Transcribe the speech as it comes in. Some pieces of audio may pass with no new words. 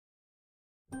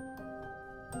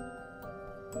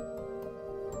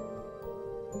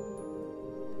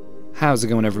How's it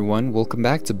going, everyone? Welcome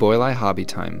back to Boylai Hobby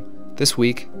Time. This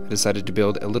week, I decided to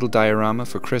build a little diorama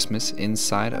for Christmas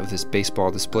inside of this baseball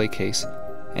display case,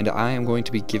 and I am going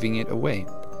to be giving it away.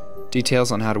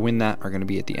 Details on how to win that are going to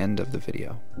be at the end of the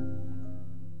video.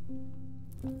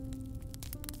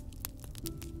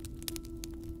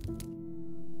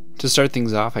 To start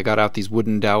things off, I got out these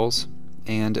wooden dowels,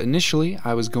 and initially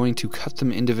I was going to cut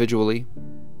them individually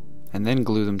and then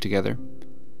glue them together,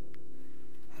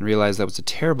 and realized that was a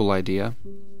terrible idea.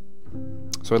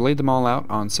 So I laid them all out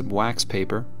on some wax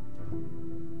paper,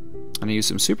 and I used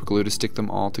some super glue to stick them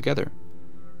all together.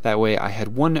 That way I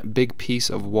had one big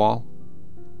piece of wall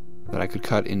that I could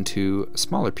cut into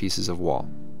smaller pieces of wall.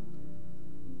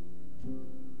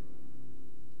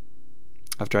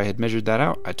 After I had measured that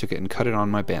out, I took it and cut it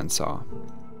on my bandsaw.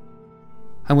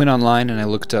 I went online and I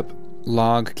looked up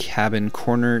log cabin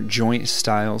corner joint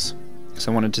styles, because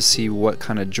I wanted to see what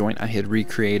kind of joint I had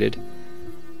recreated.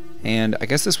 And I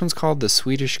guess this one's called the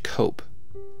Swedish cope.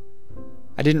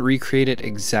 I didn't recreate it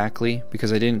exactly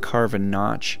because I didn't carve a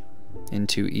notch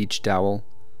into each dowel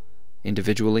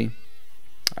individually.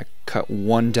 I cut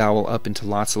one dowel up into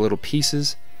lots of little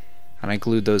pieces, and I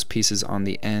glued those pieces on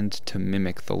the end to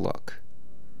mimic the look.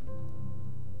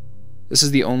 This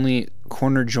is the only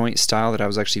corner joint style that I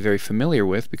was actually very familiar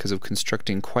with because of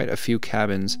constructing quite a few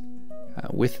cabins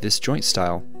with this joint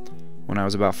style when I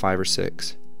was about 5 or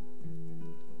 6.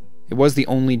 It was the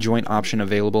only joint option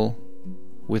available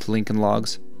with Lincoln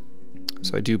logs,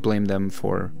 so I do blame them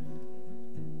for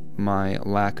my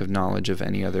lack of knowledge of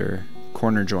any other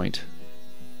corner joint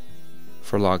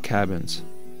for log cabins.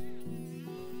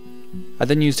 I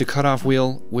then used a cutoff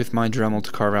wheel with my Dremel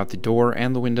to carve out the door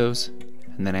and the windows,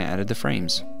 and then I added the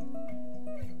frames.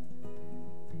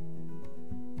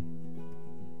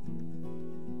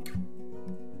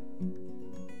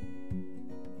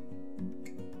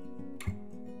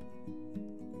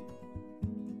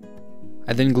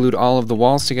 I then glued all of the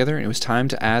walls together, and it was time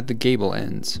to add the gable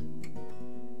ends.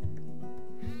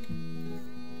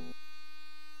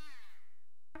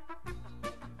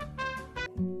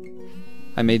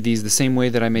 I made these the same way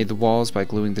that I made the walls, by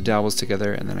gluing the dowels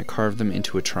together, and then I carved them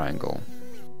into a triangle.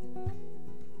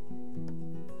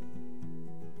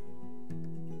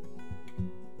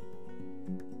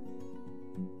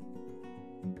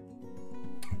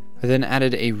 I then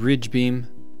added a ridge beam,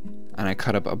 and I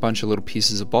cut up a bunch of little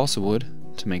pieces of balsa wood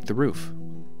to make the roof.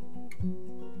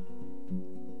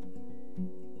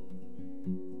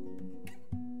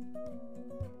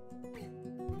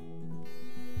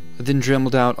 I then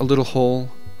dremeled out a little hole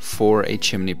for a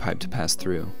chimney pipe to pass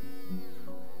through.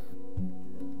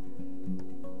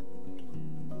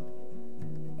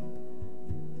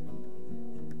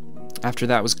 After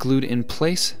that was glued in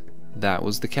place, that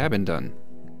was the cabin done.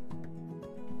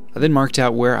 I then marked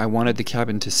out where I wanted the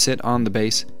cabin to sit on the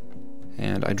base,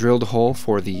 and I drilled a hole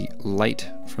for the light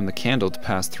from the candle to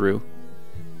pass through.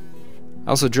 I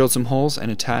also drilled some holes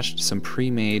and attached some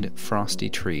pre-made frosty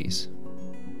trees.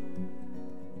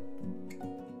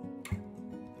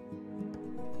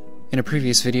 In a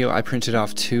previous video, I printed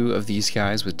off 2 of these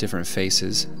guys with different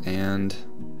faces, and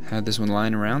had this one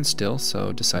lying around still,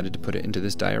 so decided to put it into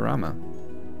this diorama.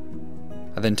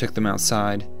 I then took them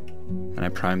outside, and I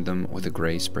primed them with a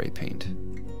gray spray paint.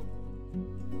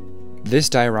 This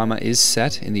diorama is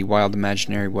set in the Wild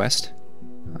Imaginary West.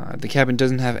 The cabin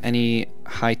doesn't have any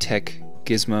high-tech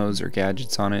gizmos or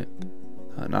gadgets on it.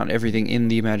 Not everything in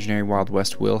the Imaginary Wild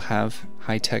West will have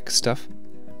high-tech stuff,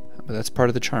 but that's part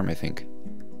of the charm, I think.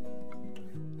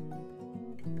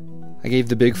 I gave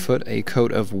the Bigfoot a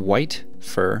coat of white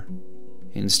fur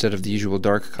instead of the usual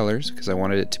dark colors because I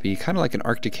wanted it to be kind of like an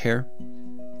Arctic hare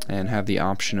and have the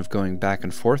option of going back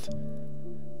and forth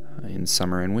in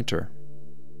summer and winter.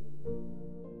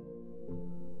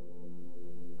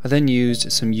 I then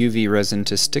used some UV resin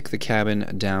to stick the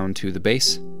cabin down to the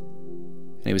base,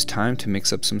 and it was time to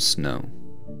mix up some snow.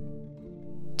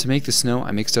 To make the snow,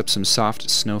 I mixed up some soft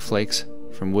snowflakes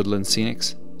from Woodland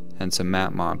Scenics and some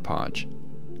matte Mod Podge.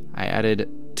 I added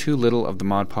too little of the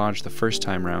Mod Podge the first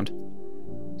time round,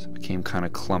 so it became kind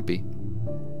of clumpy.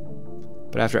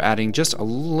 But after adding just a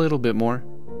little bit more,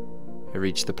 I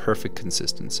reached the perfect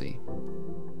consistency.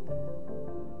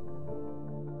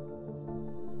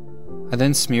 I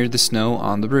then smeared the snow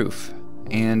on the roof,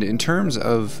 and in terms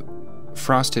of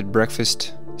frosted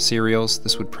breakfast cereals,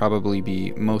 this would probably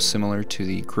be most similar to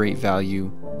the Great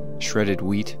Value shredded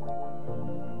wheat,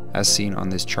 as seen on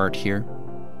this chart here.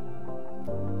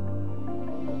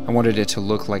 I wanted it to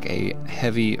look like a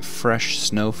heavy, fresh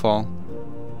snowfall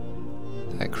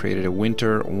that created a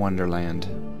winter wonderland.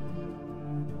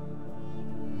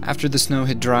 After the snow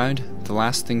had dried, the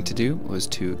last thing to do was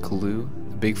to glue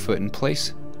the Bigfoot in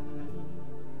place.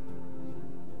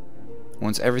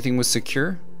 Once everything was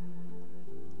secure,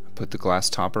 I put the glass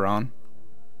topper on,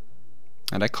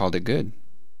 and I called it good.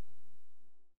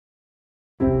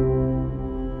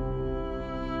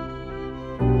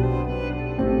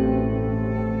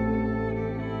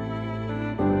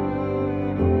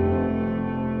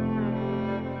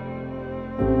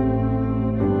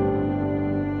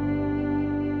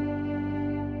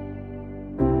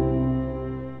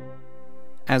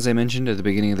 As I mentioned at the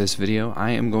beginning of this video,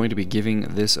 I am going to be giving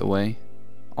this away.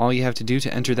 All you have to do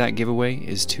to enter that giveaway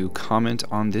is to comment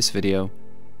on this video,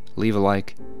 leave a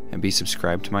like, and be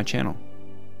subscribed to my channel.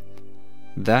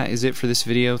 That is it for this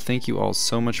video. Thank you all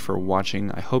so much for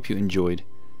watching. I hope you enjoyed.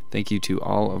 Thank you to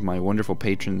all of my wonderful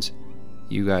patrons.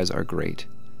 You guys are great.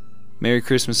 Merry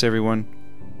Christmas, everyone.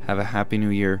 Have a Happy New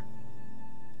Year.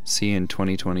 See you in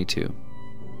 2022.